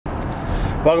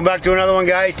Welcome back to another one,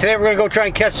 guys. Today we're going to go try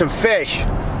and catch some fish.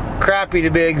 Crappie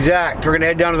to be exact. We're going to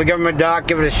head down to the government dock,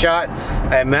 give it a shot.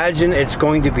 I imagine it's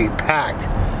going to be packed.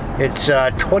 It's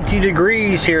 20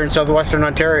 degrees here in southwestern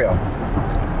Ontario.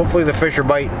 Hopefully the fish are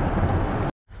biting.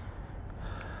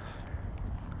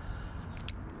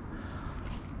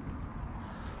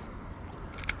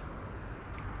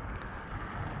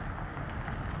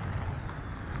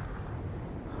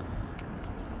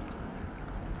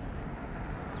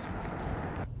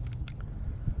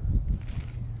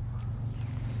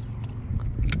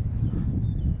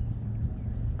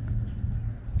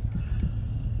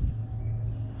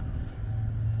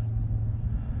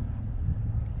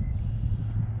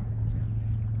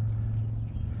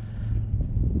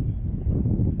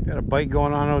 Got a bite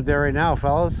going on out there right now,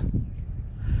 fellas.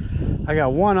 I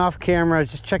got one off camera,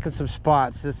 just checking some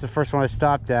spots. This is the first one I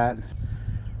stopped at,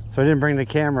 so I didn't bring the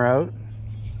camera out.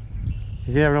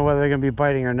 You never know whether they're going to be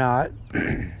biting or not.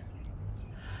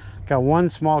 Got one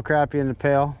small crappie in the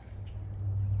pail.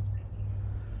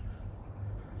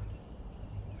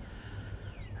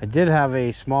 I did have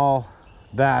a small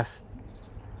bass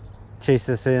chase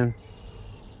this in.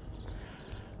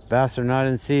 Bass are not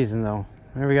in season though.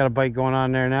 Maybe we got a bite going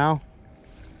on there now.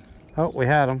 Oh, we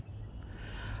had him.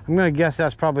 I'm gonna guess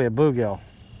that's probably a bluegill.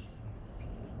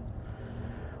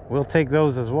 We'll take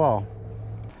those as well.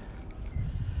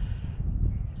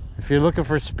 If you're looking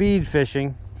for speed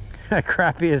fishing,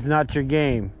 crappie is not your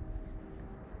game.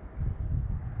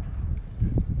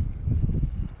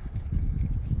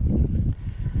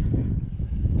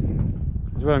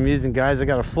 That's what I'm using, guys. I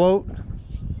got a float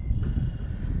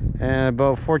and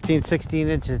about 14-16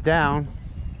 inches down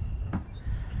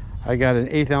I got an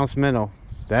 1/8 ounce minnow.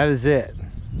 That is it.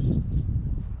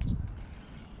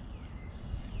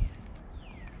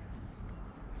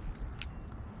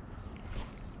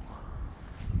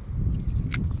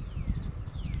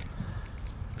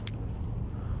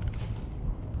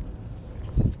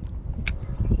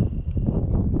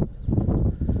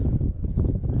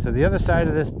 So the other side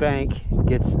of this bank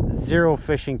gets zero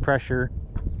fishing pressure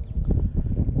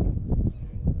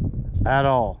at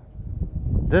all.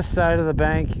 This side of the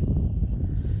bank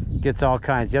gets all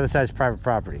kinds. The other side is private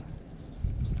property.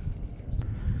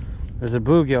 There's a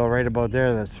bluegill right about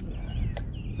there that's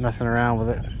messing around with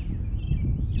it.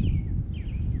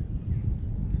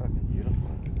 Fucking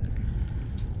beautiful.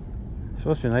 It's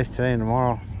supposed to be nice today and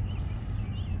tomorrow.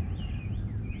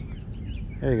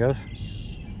 There he goes.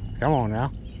 Come on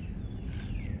now.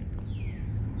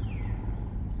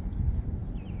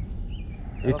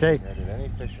 You take. I did any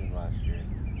fishing last year.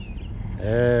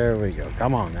 There we go.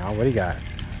 Come on now. What do you got?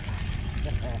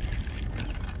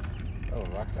 Oh,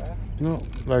 rock bass? No,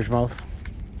 largemouth.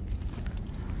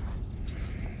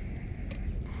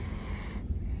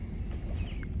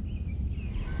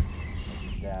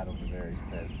 Dad over there, he's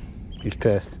pissed. He's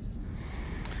pissed.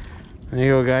 There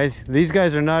you go, guys. These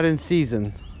guys are not in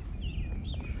season.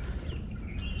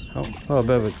 Oh, a little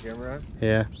bit of it. Camera on?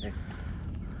 Yeah. Hey.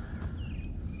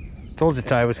 Told you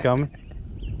Ty was coming.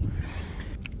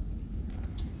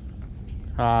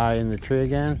 In the tree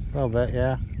again? A little bit,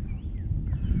 yeah.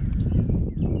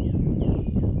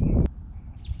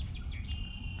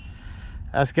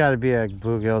 That's got to be a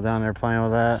bluegill down there playing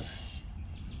with that.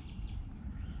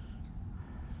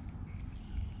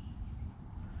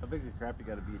 How big is crappie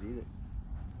got to be to eat it?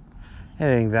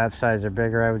 Anything that size or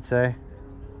bigger, I would say.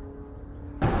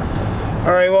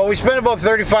 Alright, well, we spent about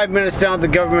 35 minutes down at the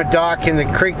government dock in the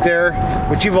creek there,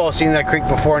 which you've all seen that creek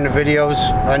before in the videos.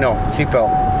 I know,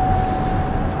 seatbelt.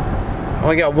 I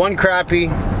only got one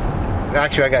crappie.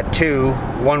 Actually, I got two.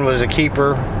 One was a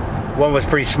keeper. One was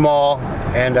pretty small,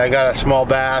 and I got a small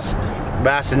bass.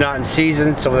 Bass is not in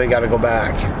season, so they got to go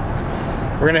back.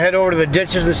 We're going to head over to the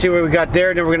ditches and see what we got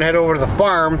there, and then we're going to head over to the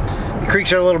farm. The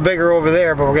creeks are a little bigger over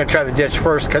there, but we're going to try the ditch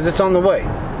first because it's on the way.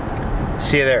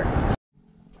 See you there.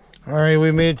 Alright,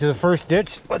 we made it to the first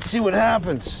ditch. Let's see what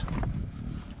happens.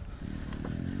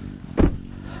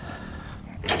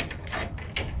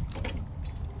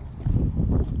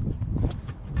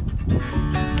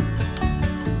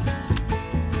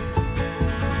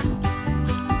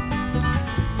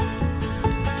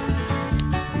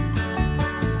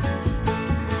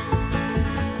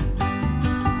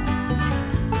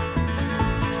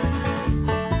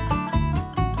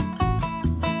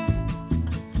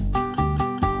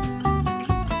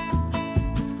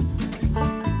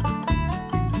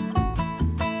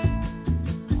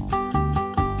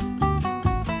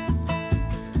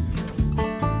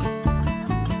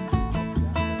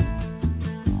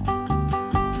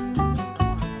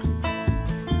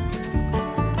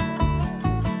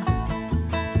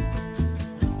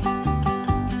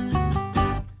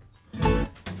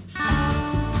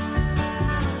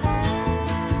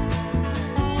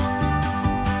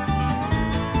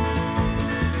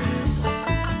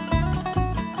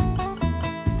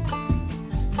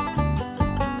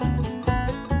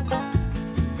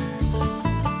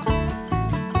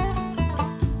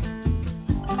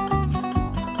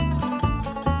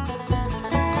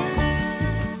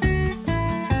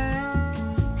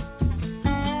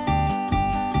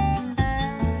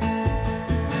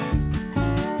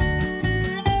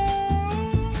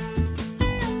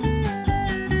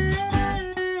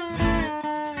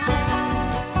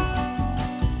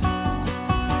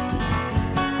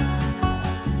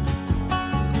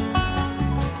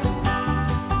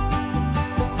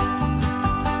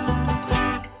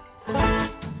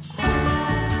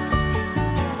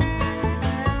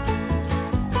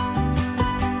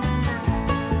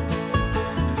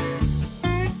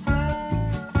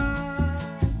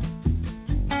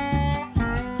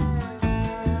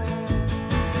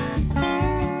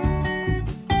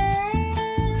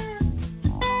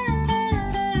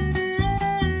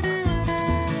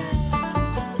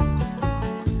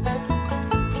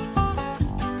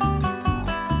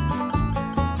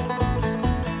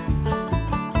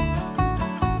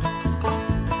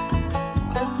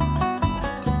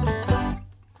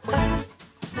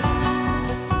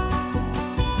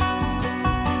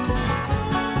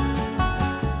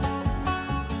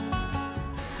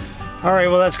 All right,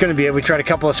 well, that's going to be it. We tried a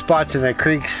couple of spots in the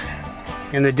creeks,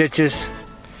 in the ditches.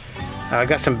 I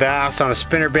got some bass on a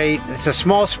spinnerbait. It's a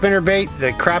small spinnerbait.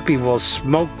 The crappie will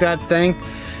smoke that thing.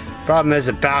 The problem is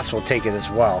the bass will take it as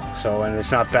well. So, and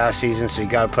it's not bass season, so you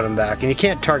got to put them back. And you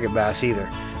can't target bass either.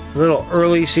 A little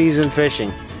early season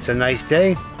fishing. It's a nice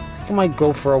day. I think I might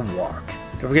go for a walk.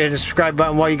 Don't forget to hit the subscribe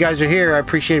button while you guys are here. I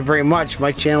appreciate it very much.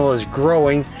 My channel is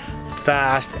growing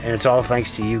fast, and it's all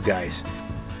thanks to you guys.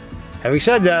 Having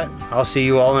said that, I'll see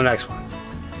you all in the next one.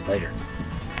 Later.